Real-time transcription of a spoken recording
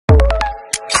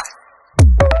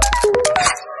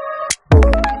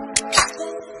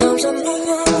Hello,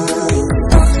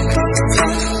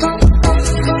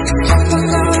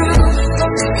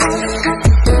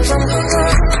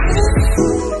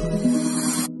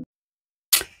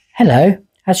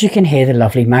 as you can hear the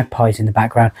lovely magpies in the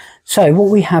background. So what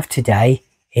we have today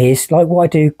is, like what I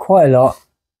do quite a lot,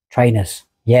 trainers.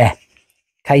 Yeah,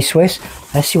 K.Swiss.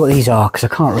 Let's see what these are, because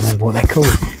I can't remember what they're called.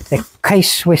 They're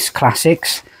K.Swiss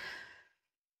Classics.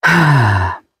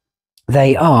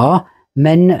 They are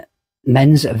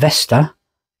men's Vesta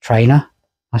trainer.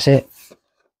 That's it.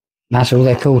 That's all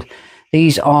they're called.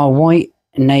 These are white,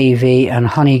 navy and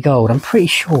honey gold. I'm pretty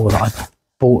sure that I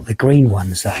bought the green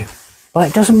ones though. But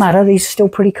it doesn't matter, these are still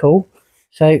pretty cool.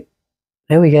 So,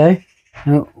 there we go.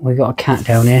 Oh, we've got a cat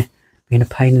down here, being a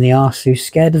pain in the arse who's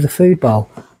scared of the food bowl.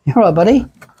 You alright, buddy?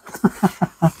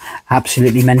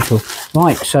 Absolutely mental.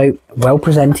 Right, so, well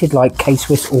presented like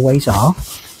K.Swiss always are.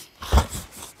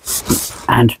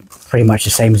 And pretty much the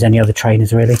same as any other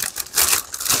trainers, really.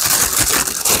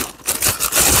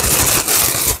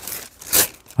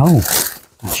 Oh,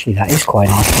 actually that is quite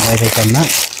nice the way they've done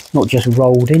that. Not just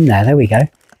rolled in there, there we go.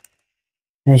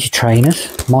 There's your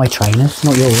trainers, my trainers,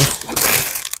 not yours.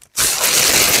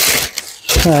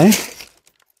 So,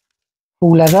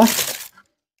 all leather,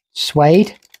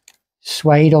 suede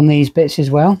on these bits as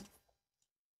well.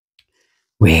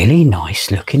 Really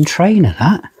nice looking trainer,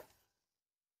 that.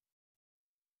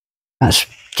 That's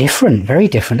different, very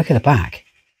different. Look at the back.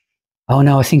 Oh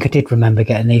no, I think I did remember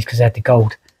getting these because they had the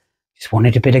gold. Just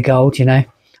wanted a bit of gold, you know.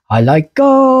 I like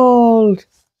gold.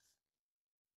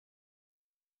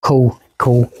 Cool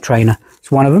trainer.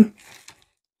 It's one of them.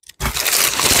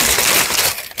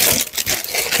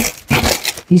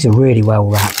 These are really well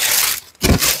wrapped.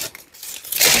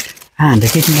 And I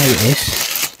did notice,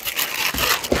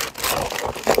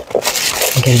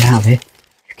 I'm getting out of here,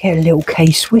 you get a little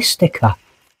K.Swiss sticker.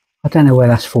 I don't know where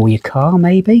that's for, your car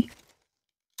maybe?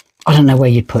 I don't know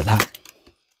where you'd put that.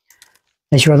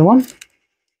 There's your other one.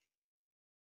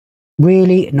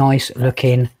 Really nice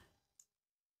looking,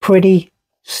 pretty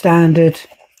standard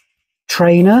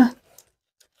trainer.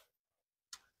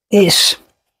 It's,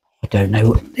 I don't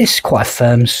know, it's quite a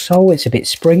firm sole, it's a bit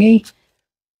springy,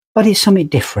 but it's something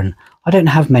different. I don't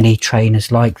have many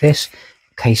trainers like this.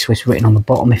 K.Swiss written on the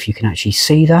bottom if you can actually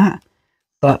see that,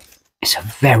 but it's a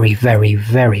very, very,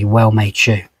 very well made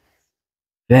shoe.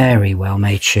 Very well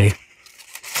made shoe.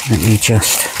 Let me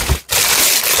just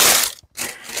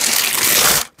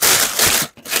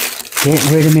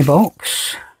get rid of my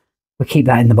box. We'll keep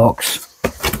that in the box.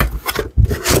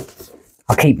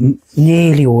 I keep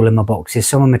nearly all of my boxes.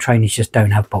 Some of my trainers just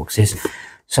don't have boxes.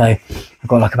 So I've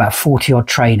got like about 40 odd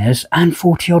trainers and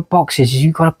 40 odd boxes.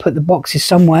 You've got to put the boxes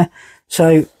somewhere.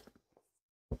 So,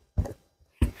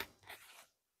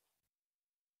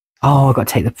 oh, I've got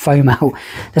to take the foam out.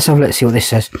 Let's have a look, see what this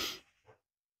says.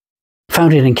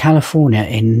 Founded in California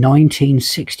in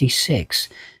 1966,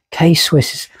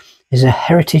 K.Swiss is a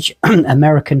heritage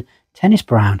American tennis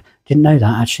brand. Didn't know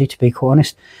that, actually, to be quite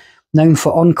honest. Known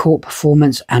for on-court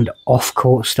performance and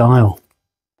off-court style.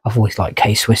 I've always liked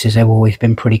K.Swisses. They've always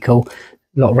been pretty cool.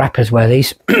 A lot of rappers wear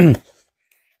these. A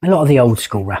lot of the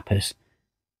old-school rappers.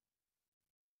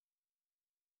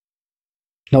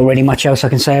 Not really much else I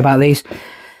can say about these.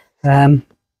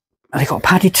 They got a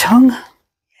padded tongue.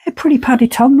 Yeah, pretty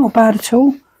padded tongue. Not bad at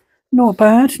all. Not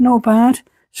bad, not bad.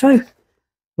 So,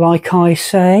 like I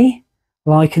say,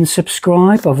 like and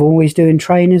subscribe. I'm always doing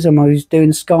trainers, I'm always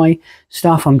doing Sky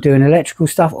stuff, I'm doing electrical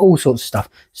stuff, all sorts of stuff.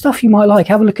 Stuff you might like.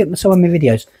 Have a look at some of my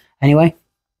videos. Anyway,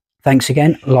 thanks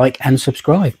again, like and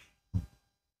subscribe.